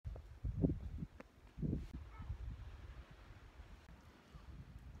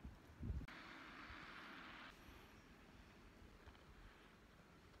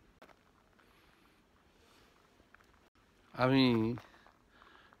আমি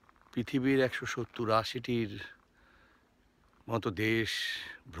পৃথিবীর ১৭০-৮০টির মতো দেশ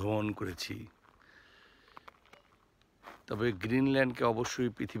ভ্রমণ করেছি। তবে গ্রিনল্যান্ডকে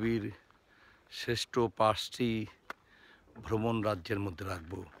অবশ্যই পৃথিবীর শ্রেষ্ঠ ৫টি ভ্রমণ রাজ্যের মধ্যে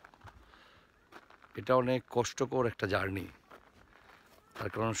রাখব। এটা অনেক কষ্টকর একটা জার্নি, তার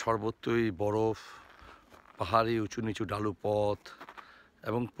কারণ সর্বত্রই বরফ, পাহাড়ি উঁচু নিচু ঢালু পথ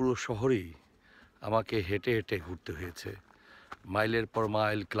এবং পুরো শহরেই আমাকে হেঁটে হেঁটে ঘুরতে হয়েছে। মাইলের পর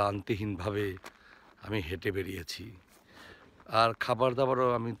মাইল ক্লান্তিহীনভাবে আমি হেঁটে বেরিয়েছি। আর খাবার দাবারও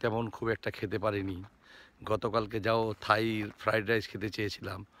আমি তেমন খুব একটা খেতে পারিনি। গতকালকে যাও থাই ফ্রাইড রাইস খেতে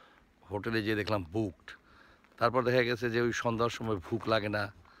চেয়েছিলাম, হোটেলে যেয়ে দেখলাম বুকড। তারপর দেখা গেছে যে ওই সন্ধ্যার সময় ভুক লাগে না,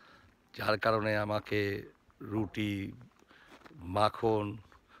 যার কারণে আমাকে রুটি, মাখন,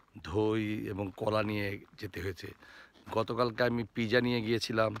 দই এবং কলা নিয়ে যেতে হয়েছে। গতকালকে আমি পিৎজা নিয়ে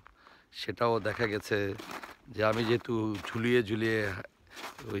গিয়েছিলাম, সেটাও দেখা গেছে যে আমি যেহেতু ঝুলিয়ে ঝুলিয়ে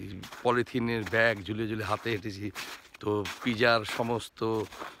ওই পলিথিনের ব্যাগ ঝুলিয়ে ঝুলিয়ে হাতে হেঁটেছি, তো পিৎজার সমস্ত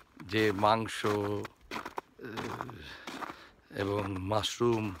যে মাংস এবং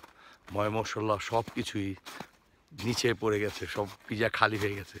মাশরুম, ময় মশলা সব কিছুই নিচে পড়ে গেছে, সব পিৎজা খালি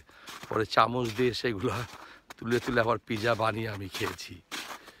হয়ে গেছে। পরে চামচ দিয়ে সেগুলো তুলে তুলে আবার পিৎজা বানিয়ে আমি খেয়েছি।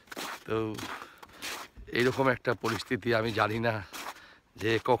 তো এইরকম একটা পরিস্থিতি, আমি জানি না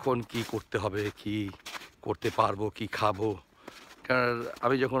যে কখন কি করতে হবে, কি করতে পারবো, কি খাবো। কারণ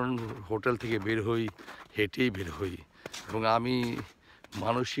আমি যখন হোটেল থেকে বের হই, হেঁটেই বের হই এবং আমি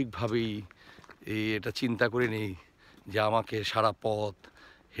মানসিকভাবেই এটা চিন্তা করে নিই যে আমাকে সারা পথ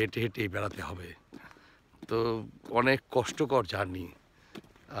হেঁটে হেঁটেই বেড়াতে হবে। তো অনেক কষ্টকর জার্নি।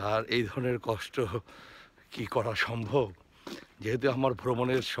 আর এই ধরনের কষ্ট কি করা সম্ভব? যেহেতু আমার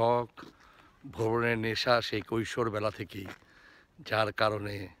ভ্রমণের শখ, ভ্রমণের নেশা সেই কৈশোরবেলা থেকেই, যার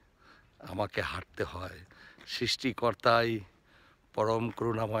কারণে আমাকে হাঁটতে হয়। সৃষ্টিকর্তাই, পরম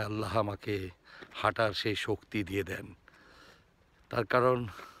করুণাময় আল্লাহ আমাকে হাঁটার সেই শক্তি দিয়ে দেন। তার কারণ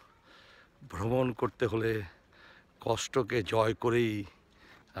ভ্রমণ করতে হলে কষ্টকে জয় করেই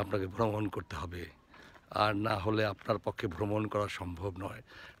আপনাকে ভ্রমণ করতে হবে, আর না হলে আপনার পক্ষে ভ্রমণ করা সম্ভব নয়।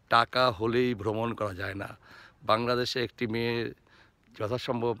 টাকা হলেই ভ্রমণ করা যায় না। বাংলাদেশে একটি মেয়ে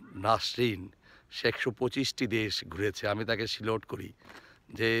যথাসম্ভব নাসরিন, সে ১২৫টি দেশ ঘুরেছে। আমি তাকে সিলট করি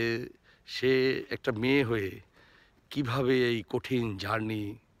যে সে একটা মেয়ে হয়ে কিভাবে এই কঠিন জার্নি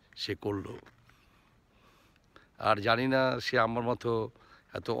সে করলো। আর জানি না সে আমার মতো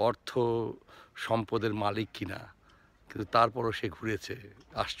এত অর্থ সম্পদের মালিক কিনা, কিন্তু তারপরও সে ঘুরেছে।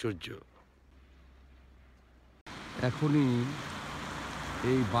 আশ্চর্য। এখনই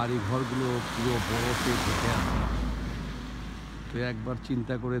এই বাড়িঘরগুলো পুরো বরফে ঢেকে আছে। তো একবার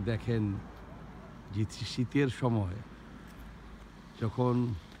চিন্তা করে দেখেন যে শীতের সময় যখন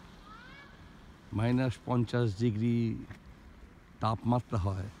 -৫০ ডিগ্রি তাপমাত্রা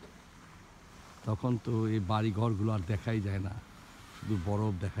হয়, তখন তো এই বাড়িঘরগুলো আর দেখাই যায় না, শুধু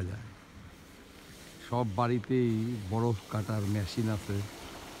বরফ দেখা যায়। সব বাড়িতেই বরফ কাটার মেশিন আছে,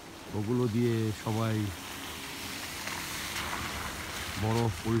 ওগুলো দিয়ে সবাই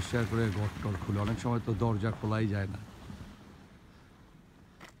বরফ পরিষ্কার করে ঘর-টর খুলে। অনেক সময় তো দরজা খোলাই যায় না।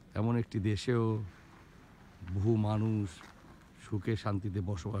 এমন একটি দেশেও বহু মানুষ সুখে শান্তিতে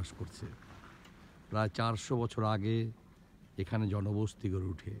বসবাস করছে। প্রায় ৪০০ বছর আগে এখানে জনবসতি গড়ে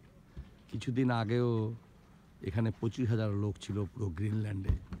ওঠে। কিছুদিন আগেও এখানে ২৫,০০০ লোক ছিল পুরো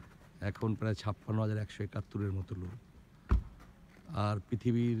গ্রিনল্যান্ডে। এখন প্রায় ৫৬,১৭১-এর মতো লোক। আর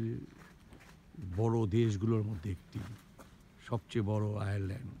পৃথিবীর বড় দেশগুলোর মধ্যে একটি, সবচেয়ে বড়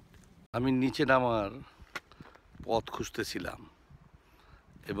আয়ারল্যান্ড। আমি নিচে নামার পথ খুঁজতেছিলাম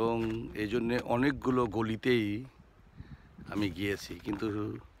এবং এই জন্যে অনেকগুলো গলিতেই আমি গিয়েছি, কিন্তু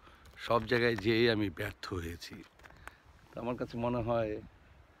সব জায়গায় যেয়ে আমি ব্যর্থ হয়েছি। তো আমার কাছে মনে হয়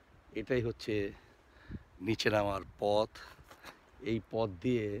এটাই হচ্ছে নিচে নামার পথ। এই পথ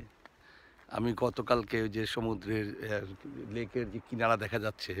দিয়ে আমি গতকালকে যে সমুদ্রের লেকের যে কিনারা দেখা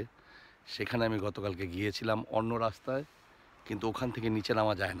যাচ্ছে, সেখানে আমি গতকালকে গিয়েছিলাম অন্য রাস্তায়, কিন্তু ওখান থেকে নিচে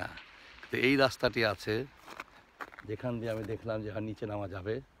নামা যায় না। তো এই রাস্তাটি আছে যেখান দিয়ে আমি দেখলাম যে নিচে নামা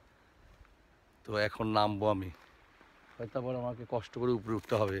যাবে। তো এখন নামবো আমি, হয়তো আবার আমাকে কষ্ট করে উপরে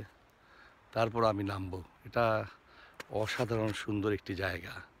উঠতে হবে, তারপর আমি নামবো। এটা অসাধারণ সুন্দর একটি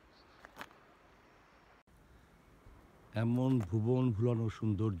জায়গা। এমন ভুবন ভুলানো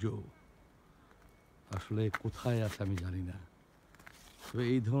সৌন্দর্য আসলে কোথায় আছে আমি জানি না। তবে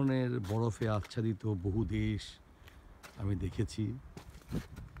এই ধরনের বরফে আচ্ছাদিত বহু দেশ আমি দেখেছি।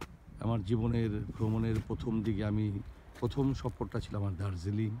 আমার জীবনের ভ্রমণের প্রথম দিকে প্রথম সফরটা ছিল আমার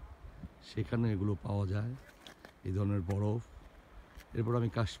দার্জিলিং। সেখানে এগুলো পাওয়া যায়, এই ধরনের বরফ। এরপর আমি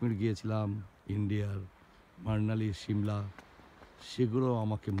কাশ্মীর গিয়েছিলাম, ইন্ডিয়ার মানালি, সিমলা, সেগুলো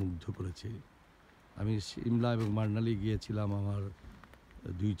আমাকে মুগ্ধ করেছে। আমি সিমলা এবং মানালি গিয়েছিলাম আমার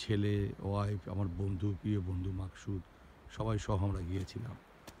 2 ছেলে, ওয়াইফ, আমার বন্ধু, প্রিয় বন্ধু মাকসুদ, সবাই সহ আমরা গিয়েছিলাম।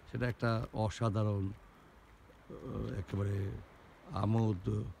 সেটা একটা অসাধারণ একেবারে আমোদ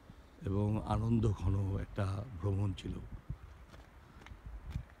এবং আনন্দঘন একটা ভ্রমণ ছিল।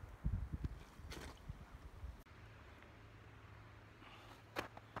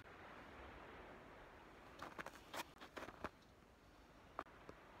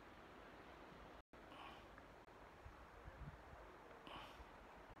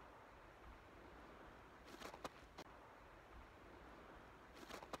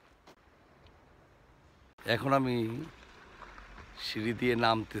 এখন আমি সিঁড়ি দিয়ে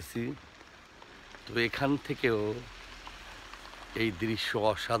নামতেছি, তো এখান থেকেও এই দৃশ্য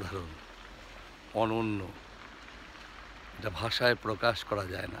অসাধারণ, অনন্য, এটা ভাষায় প্রকাশ করা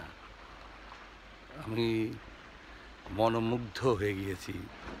যায় না। আমি মনোমুগ্ধ হয়ে গিয়েছি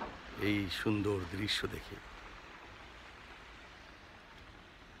এই সুন্দর দৃশ্য দেখে।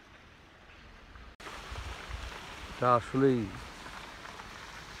 এটা আসলেই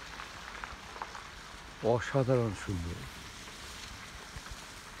অসাধারণ সুন্দর।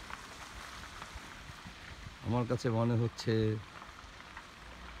 আমার কাছে মনে হচ্ছে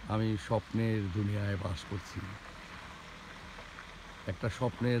আমি স্বপ্নের দুনিয়ায় বাস করছি। একটা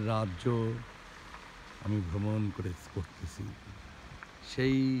স্বপ্নের রাজ্য আমি ভ্রমণ করতেছি।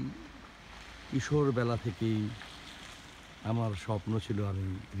 সেই কিশোর বেলা থেকেই আমার স্বপ্ন ছিল আমি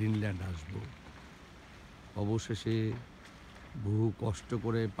গ্রিনল্যান্ড আসব। অবশেষে বহু কষ্ট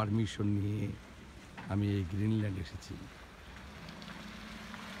করে পারমিশন নিয়ে আমি এই গ্রিনল্যান্ড এসেছি।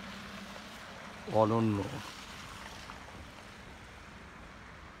 অনন্য,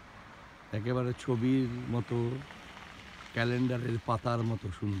 একেবারে ছবির মতো, ক্যালেন্ডারের পাতার মতো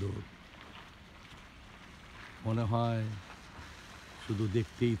সুন্দর। মনে হয় শুধু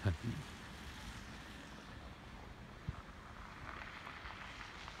দেখতেই থাকি।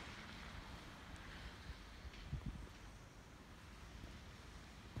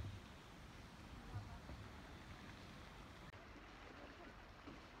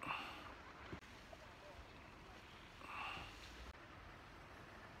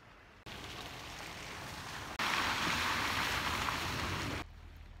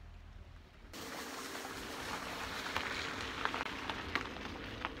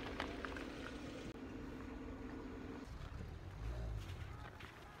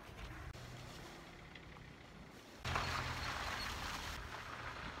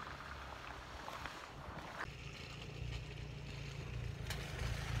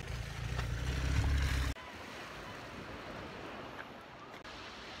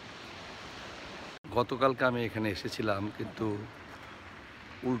 গতকালকে আমি এখানে এসেছিলাম, কিন্তু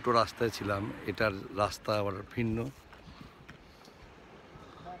উল্টো রাস্তায় ছিলাম। এটার রাস্তা আবার ভিন্ন।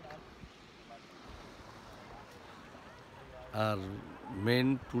 আর মেন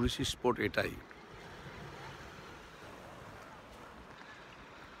টুরিস্ট স্পট এটাই।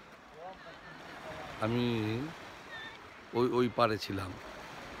 আমি ওই পারে ছিলাম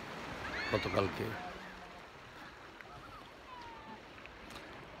গতকালকে।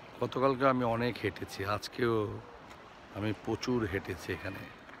 আমি অনেক হেঁটেছি, আজকেও আমি প্রচুর হেঁটেছি এখানে।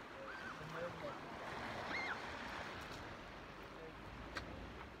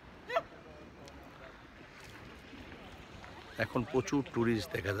 এখন প্রচুর টুরিস্ট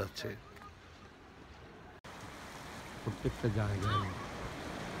দেখা যাচ্ছে। প্রত্যেকটা জায়গায়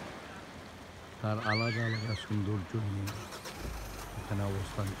তার আলাদা আলাদা সৌন্দর্য নিয়ে এখানে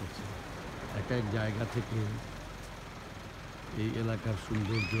অবস্থান করছে। এক এক জায়গা থেকে এই এলাকার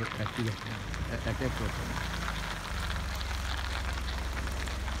সৌন্দর্য একই রকম, এক এক রকম।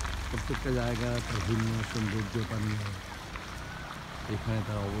 প্রত্যেকটা জায়গা তার ভিন্ন সৌন্দর্যতা নিয়ে এখানে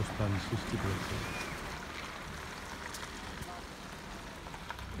তার অবস্থান সৃষ্টি করেছে।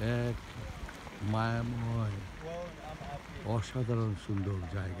 এক মায়াময় অসাধারণ সুন্দর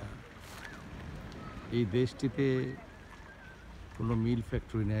জায়গা। এই দেশটিতে কোনো মিল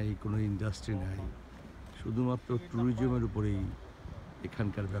ফ্যাক্টরি নেই, কোনো ইন্ডাস্ট্রি নেই, শুধুমাত্র ট্যুরিজমের উপরেই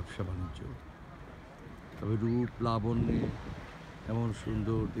এখানকার ব্যবসা বাণিজ্য। তবে রূপ লাবণ্যে এমন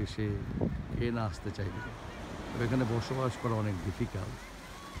সুন্দর দেশে কে না আসতে চাইবে। তবে এখানে বসবাস করা অনেক ডিফিকাল্ট,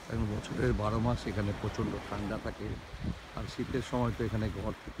 কারণ বছরের 12 মাস এখানে প্রচণ্ড ঠান্ডা থাকে। আর শীতের সময় তো এখানে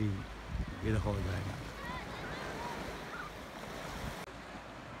ঘর থেকেই বের হওয়া যায় না।